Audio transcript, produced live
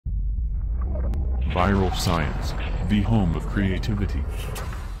Viral Science, the home of creativity.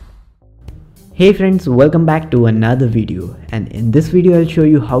 Hey friends, welcome back to another video, and in this video I'll show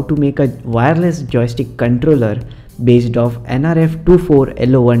you how to make a wireless joystick controller based off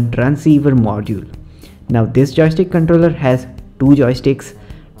NRF24L01 Transceiver module. Now this joystick controller has 2 joysticks,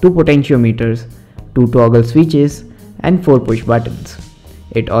 2 potentiometers, 2 toggle switches and 4 push buttons.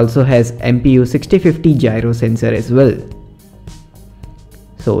 It also has MPU6050 Gyro sensor as well.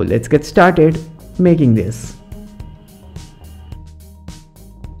 So let's get started making this.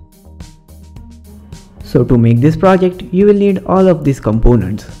 So to make this project, you will need all of these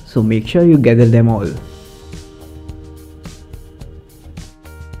components, so make sure you gather them all.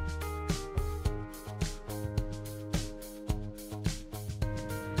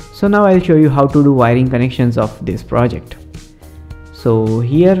 So now I'll show you how to do wiring connections of this project. So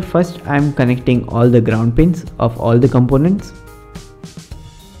here first I'm connecting all the ground pins of all the components.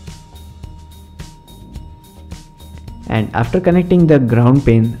 And after connecting the ground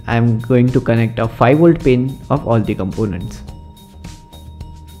pin, I'm going to connect a 5V pin of all the components.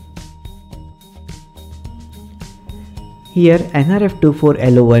 Here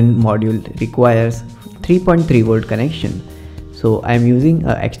NRF24L01 module requires 3.3V connection. So I'm using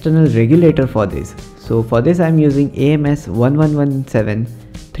an external regulator for this. So for this I'm using AMS1117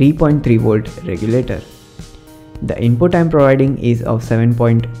 3.3V regulator. The input I'm providing is of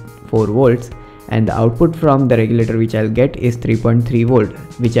 7.4V. And the output from the regulator which I'll get is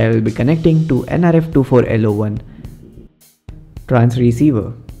 3.3V, which I will be connecting to NRF24L01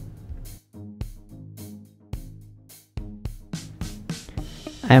 Transceiver.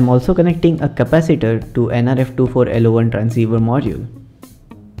 I am also connecting a capacitor to NRF24L01 Transceiver module.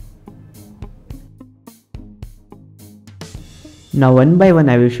 Now one by one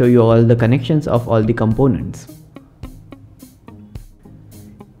I will show you all the connections of all the components.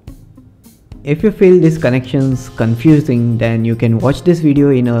 If you feel these connections confusing, then you can watch this video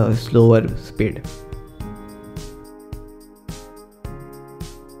in a slower speed.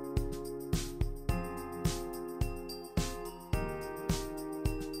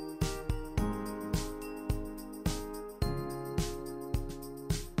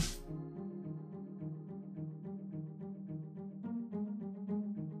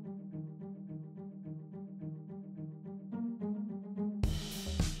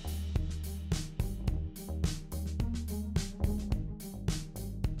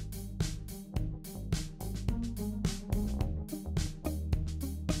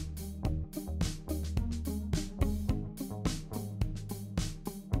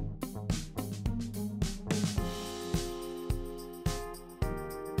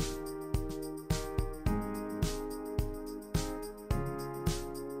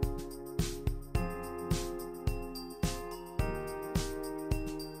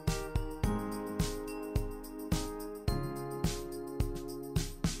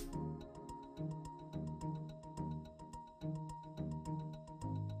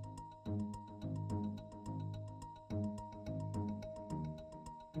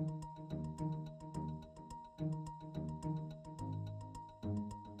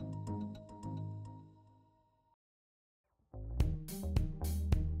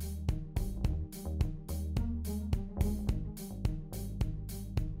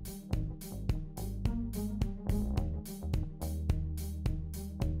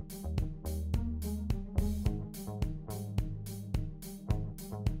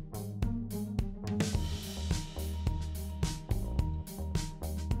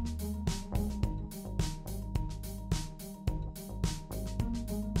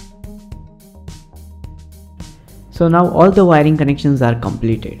 So now all the wiring connections are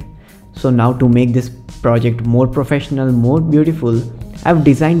completed. So now to make this project more professional, more beautiful, I've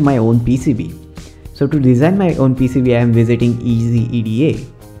designed my own PCB. So to design my own PCB, I am visiting Easy EDA.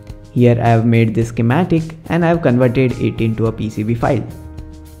 Here I have made this schematic and I have converted it into a PCB file.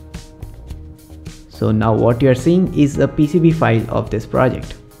 So now what you are seeing is a PCB file of this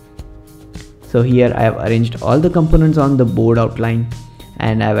project. So here I have arranged all the components on the board outline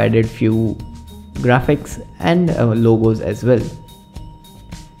and I've added few graphics and logos as well.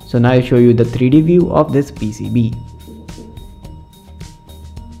 So now I'll show you the 3D view of this PCB.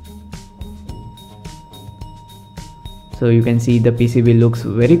 So you can see the PCB looks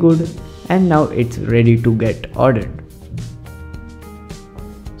very good and now it's ready to get ordered.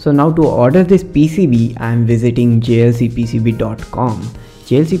 So now to order this PCB, I am visiting jlcpcb.com.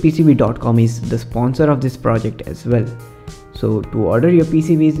 jlcpcb.com is the sponsor of this project as well. So to order your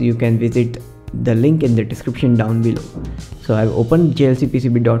PCBs, you can visit the link in the description down below. So I've opened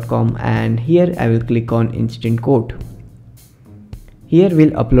jlcpcb.com and here I will click on Instant Quote. Here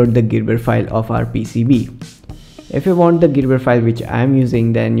we'll upload the Gerber file of our PCB. If you want the Gerber file which I am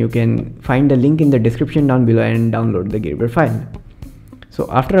using, then you can find the link in the description down below and download the Gerber file. So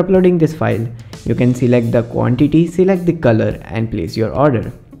after uploading this file, you can select the quantity, select the color and place your order.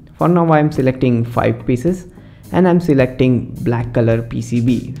 For now I am selecting 5 pieces and I am selecting black color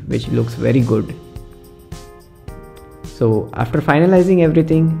PCB, which looks very good. So after finalizing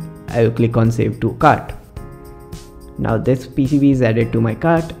everything, I will click on Save to Cart. Now this PCB is added to my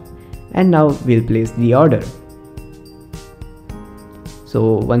cart and now we'll place the order.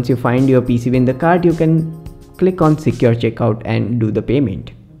 So once you find your PCB in the cart, you can click on Secure Checkout and do the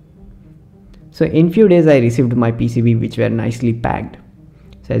payment. So in few days I received my PCB which were nicely packed.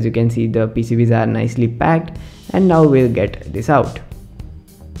 So as you can see, the PCBs are nicely packed and now we'll get this out.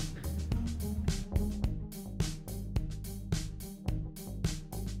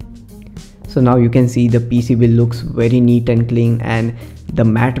 So now you can see the PCB looks very neat and clean, and the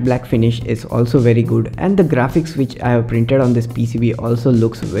matte black finish is also very good, and the graphics which I have printed on this PCB also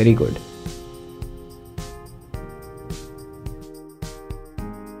looks very good.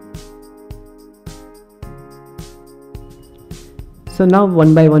 So now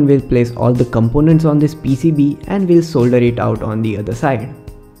one by one we'll place all the components on this PCB and we'll solder it out on the other side.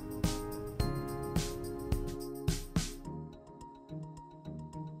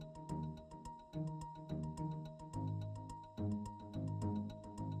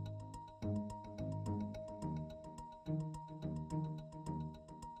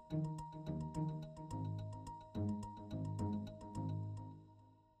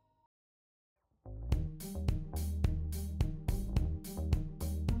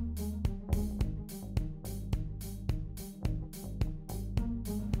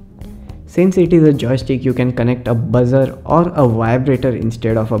 Since it is a joystick, you can connect a buzzer or a vibrator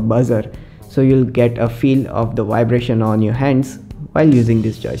instead of a buzzer, so you'll get a feel of the vibration on your hands while using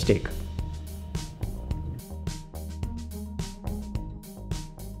this joystick.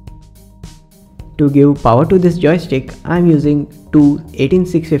 To give power to this joystick, I am using two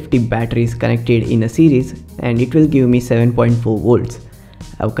 18650 batteries connected in a series, and it will give me 7.4 volts.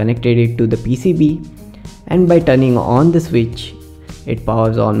 I have connected it to the PCB, and by turning on the switch, it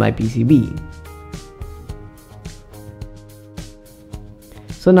powers on my PCB.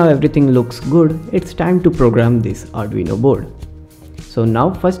 So now everything looks good. It's time to program this Arduino board. So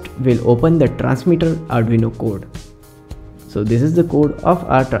now first we'll open the transmitter Arduino code. So this is the code of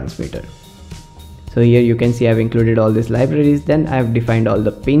our transmitter. So here you can see I've included all these libraries, then I've defined all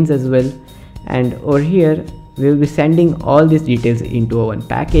the pins as well, and over here we'll be sending all these details into one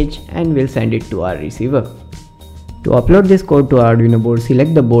package and we'll send it to our receiver. To upload this code to our Arduino board,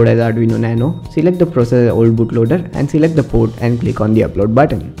 select the board as Arduino NANO, select the processor as old bootloader and select the port and click on the upload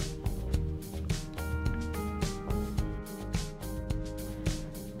button.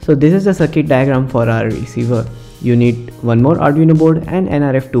 So this is the circuit diagram for our receiver. You need one more Arduino board and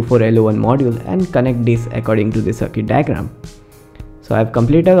NRF24L01 module and connect this according to the circuit diagram. So I've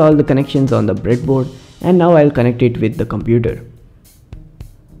completed all the connections on the breadboard and now I'll connect it with the computer.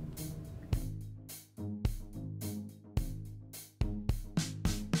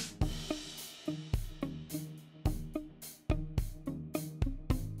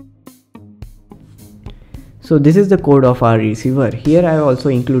 So this is the code of our receiver. Here I have also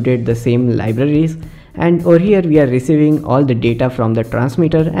included the same libraries, and over here we are receiving all the data from the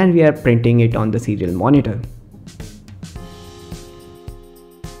transmitter and we are printing it on the serial monitor.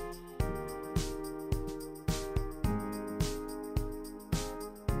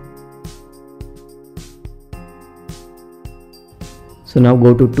 So now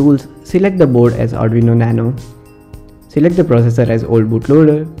go to Tools, select the board as Arduino NANO, select the processor as old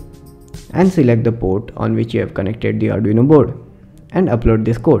bootloader, and select the port on which you have connected the Arduino board and upload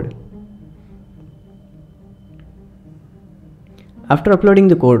this code. After uploading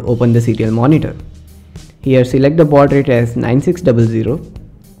the code, open the serial monitor. Here select the baud rate as 9600.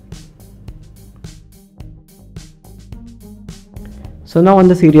 So now on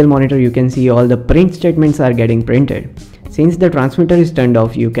the serial monitor you can see all the print statements are getting printed. Since the transmitter is turned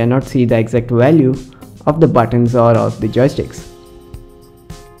off, you cannot see the exact value of the buttons or of the joysticks.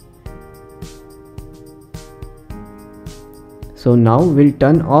 So now we'll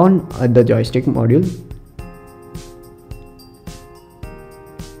turn on the joystick module.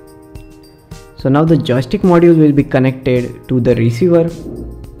 So now the joystick module will be connected to the receiver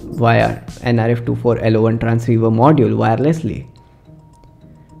via NRF24L01 Transceiver module wirelessly.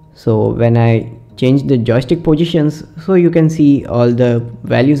 So when I change the joystick positions, so you can see all the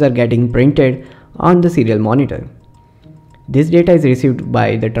values are getting printed on the serial monitor. This data is received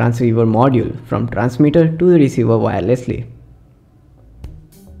by the transceiver module from transmitter to the receiver wirelessly.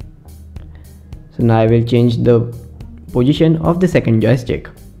 So now I will change the position of the second joystick.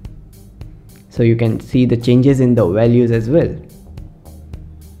 So you can see the changes in the values as well.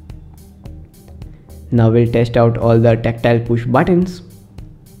 Now we'll test out all the tactile push buttons.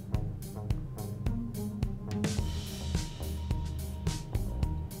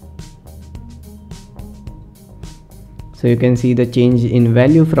 So you can see the change in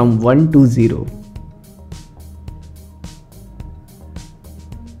value from 1 to 0.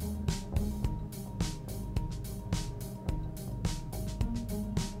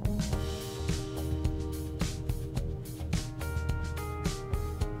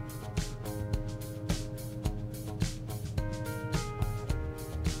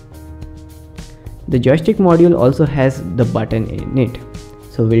 The joystick module also has the button in it,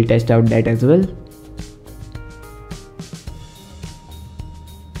 so we'll test out that as well.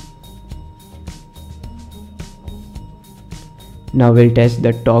 Now we'll test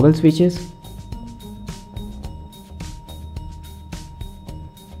the toggle switches.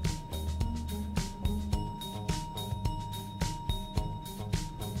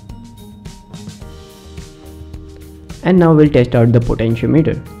 And now we'll test out the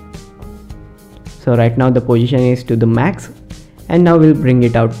potentiometer. So right now the position is to the max, and now we'll bring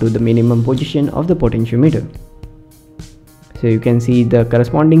it out to the minimum position of the potentiometer. So you can see the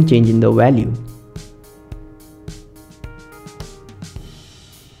corresponding change in the value.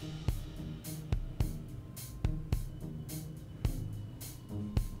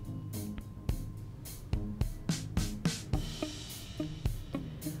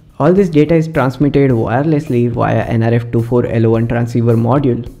 All this data is transmitted wirelessly via NRF24L01 transceiver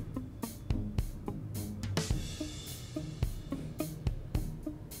module.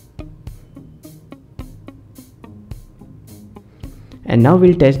 And now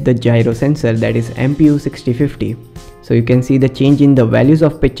we'll test the gyro sensor, that is MPU6050. So you can see the change in the values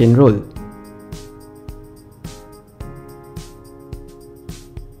of pitch and roll.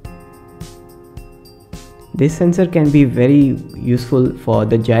 This sensor can be very useful for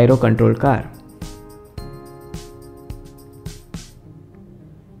the gyro control car.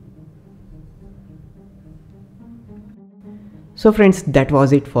 So friends, that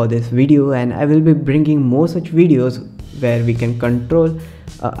was it for this video, and I will be bringing more such videos where we can control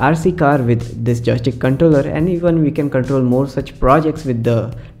a RC car with this joystick controller, and even we can control more such projects with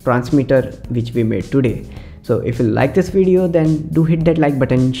the transmitter which we made today. So if you like this video, then do hit that like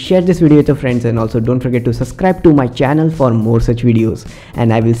button, share this video with your friends, and also don't forget to subscribe to my channel for more such videos,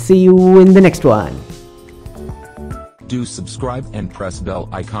 and I will see you in the next one. Do subscribe and press bell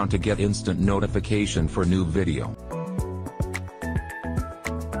icon to get instant notification for new video.